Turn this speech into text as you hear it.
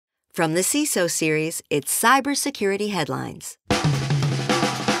From the CISO series, it's Cybersecurity Headlines.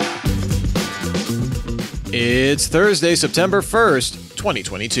 It's Thursday, September 1st,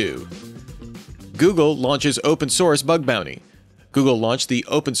 2022. Google launches open source bug bounty. Google launched the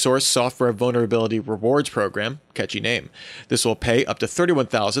Open Source Software Vulnerability Rewards Program, catchy name. This will pay up to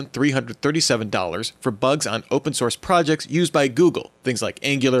 $31,337 for bugs on open source projects used by Google, things like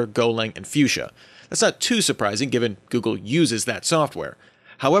Angular, Golang, and Fuchsia. That's not too surprising given Google uses that software.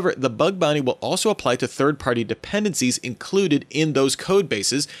 However, the bug bounty will also apply to third-party dependencies included in those code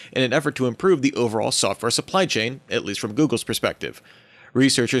bases in an effort to improve the overall software supply chain, at least from Google's perspective.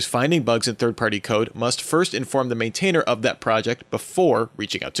 Researchers finding bugs in third-party code must first inform the maintainer of that project before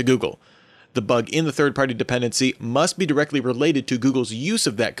reaching out to Google. The bug in the third-party dependency must be directly related to Google's use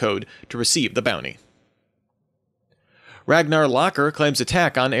of that code to receive the bounty. Ragnar Locker claims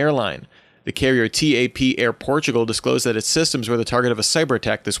attack on airline. The carrier TAP Air Portugal disclosed that its systems were the target of a cyber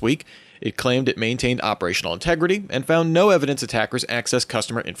attack this week. It claimed it maintained operational integrity and found no evidence attackers accessed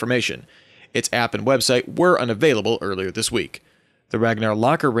customer information. Its app and website were unavailable earlier this week. The Ragnar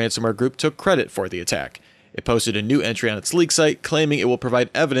Locker ransomware group took credit for the attack. It posted a new entry on its leak site claiming it will provide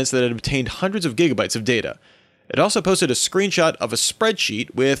evidence that it obtained hundreds of gigabytes of data. It also posted a screenshot of a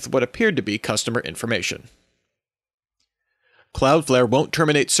spreadsheet with what appeared to be customer information. Cloudflare won't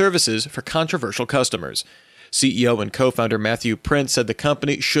terminate services for controversial customers. CEO and co-founder Matthew Prince said the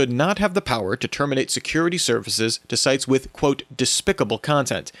company should not have the power to terminate security services to sites with, quote, despicable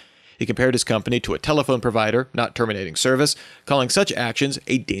content. He compared his company to a telephone provider not terminating service, calling such actions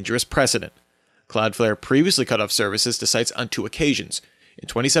a dangerous precedent. Cloudflare previously cut off services to sites on 2 occasions. In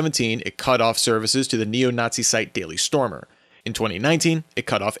 2017, it cut off services to the neo-Nazi site Daily Stormer. In 2019, it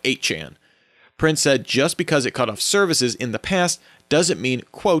cut off 8chan. Prince said just because it cut off services in the past doesn't mean,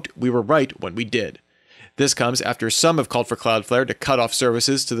 quote, we were right when we did. This comes after some have called for Cloudflare to cut off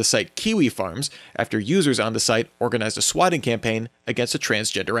services to the site Kiwi Farms after users on the site organized a swatting campaign against a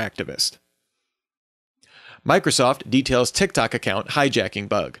transgender activist. Microsoft details TikTok account hijacking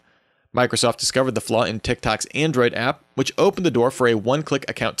bug. Microsoft discovered the flaw in TikTok's Android app, which opened the door for a one-click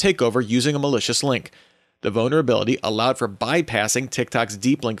account takeover using a malicious link. The vulnerability allowed for bypassing TikTok's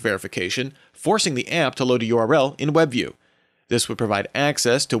deep link verification, forcing the app to load a URL in WebView. This would provide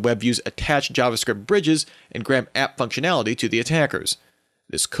access to WebView's attached JavaScript bridges and grant app functionality to the attackers.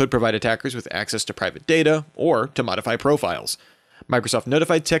 This could provide attackers with access to private data or to modify profiles. Microsoft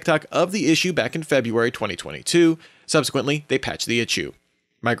notified TikTok of the issue back in February 2022. Subsequently, they patched the issue.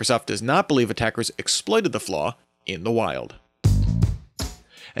 Microsoft does not believe attackers exploited the flaw in the wild.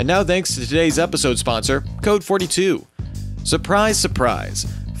 And now thanks to today's episode sponsor, Code 42. Surprise, surprise.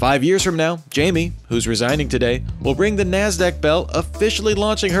 5 years from now, Jamie, who's resigning today, will ring the NASDAQ bell, officially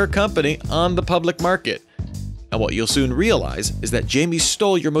launching her company on the public market. And what you'll soon realize is that Jamie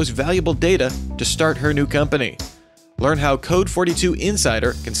stole your most valuable data to start her new company. Learn how Code 42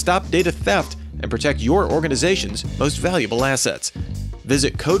 Insider can stop data theft and protect your organization's most valuable assets.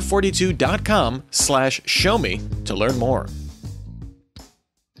 Visit code42.com/showme to learn more.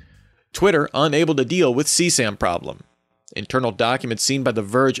 Twitter unable to deal with CSAM problem. Internal documents seen by The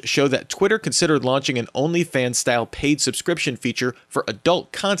Verge show that Twitter considered launching an OnlyFans-style paid subscription feature for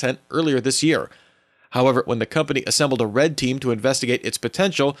adult content earlier this year. However, when the company assembled a red team to investigate its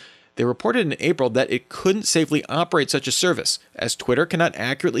potential, they reported in April that it couldn't safely operate such a service, as Twitter cannot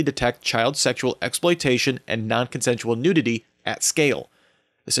accurately detect child sexual exploitation and non-consensual nudity at scale.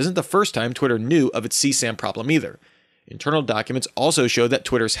 This isn't the first time Twitter knew of its CSAM problem either. Internal documents also show that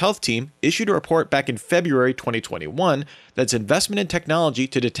Twitter's health team issued a report back in February 2021 that its investment in technology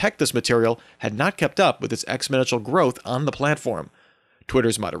to detect this material had not kept up with its exponential growth on the platform.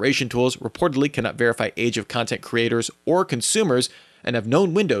 Twitter's moderation tools reportedly cannot verify age of content creators or consumers and have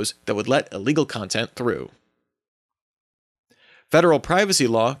known windows that would let illegal content through. Federal privacy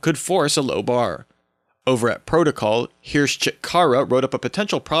law could force a low bar. Over at Protocol, Hirsch-Chikara wrote up a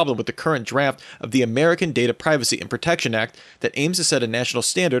potential problem with the current draft of the American Data Privacy and Protection Act that aims to set a national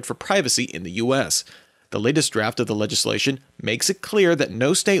standard for privacy in the U.S. The latest draft of the legislation makes it clear that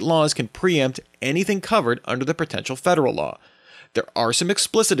no state laws can preempt anything covered under the potential federal law. There are some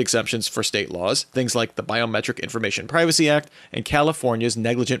explicit exemptions for state laws, things like the Biometric Information Privacy Act and California's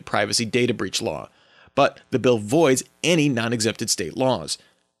Negligent Privacy Data Breach Law. But the bill voids any non-exempted state laws.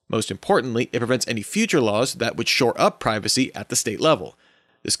 Most importantly, it prevents any future laws that would shore up privacy at the state level.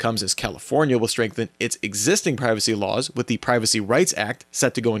 This comes as California will strengthen its existing privacy laws with the Privacy Rights Act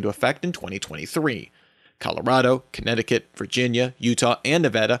set to go into effect in 2023. Colorado, Connecticut, Virginia, Utah, and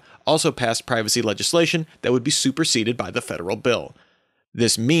Nevada also passed privacy legislation that would be superseded by the federal bill.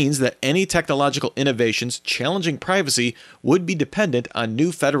 This means that any technological innovations challenging privacy would be dependent on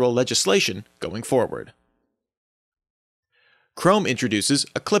new federal legislation going forward. Chrome introduces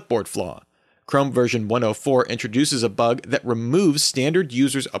a clipboard flaw. Chrome version 104 introduces a bug that removes standard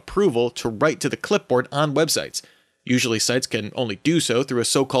users' approval to write to the clipboard on websites. Usually sites can only do so through a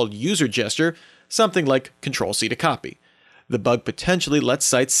so-called user gesture, something like Control-C to copy. The bug potentially lets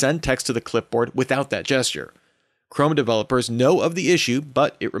sites send text to the clipboard without that gesture. Chrome developers know of the issue,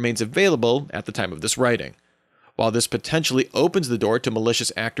 but it remains available at the time of this writing. While this potentially opens the door to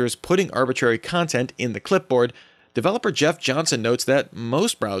malicious actors putting arbitrary content in the clipboard, developer Jeff Johnson notes that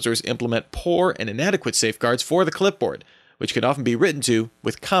most browsers implement poor and inadequate safeguards for the clipboard, which can often be written to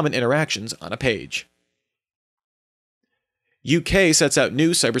with common interactions on a page. UK sets out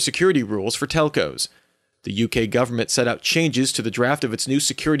new cybersecurity rules for telcos. The UK government set out changes to the draft of its new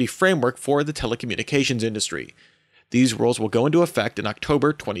security framework for the telecommunications industry. These rules will go into effect in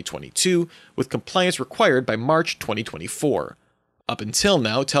October 2022, with compliance required by March 2024. Up until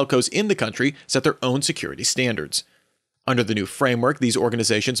now, telcos in the country set their own security standards. Under the new framework, these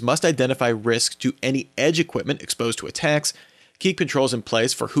organizations must identify risks to any edge equipment exposed to attacks, keep controls in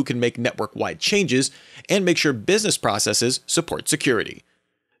place for who can make network-wide changes, and make sure business processes support security.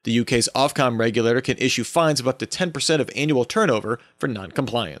 The UK's Ofcom regulator can issue fines of up to 10% of annual turnover for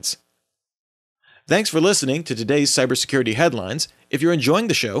non-compliance. Thanks for listening to today's cybersecurity headlines. If you're enjoying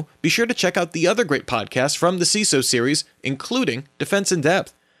the show, be sure to check out the other great podcasts from the CISO series, including Defense in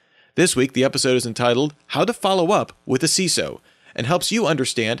Depth. This week, the episode is entitled How to Follow Up with a CISO, and helps you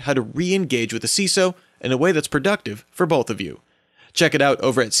understand how to re-engage with a CISO in a way that's productive for both of you. Check it out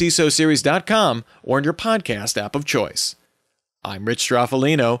over at CISOseries.com or in your podcast app of choice. I'm Rich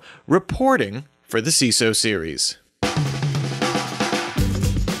Straffolino, reporting for the CISO series.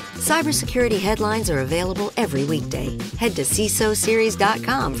 Cybersecurity headlines are available every weekday. Head to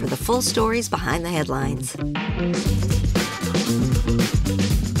CISOseries.com for the full stories behind the headlines.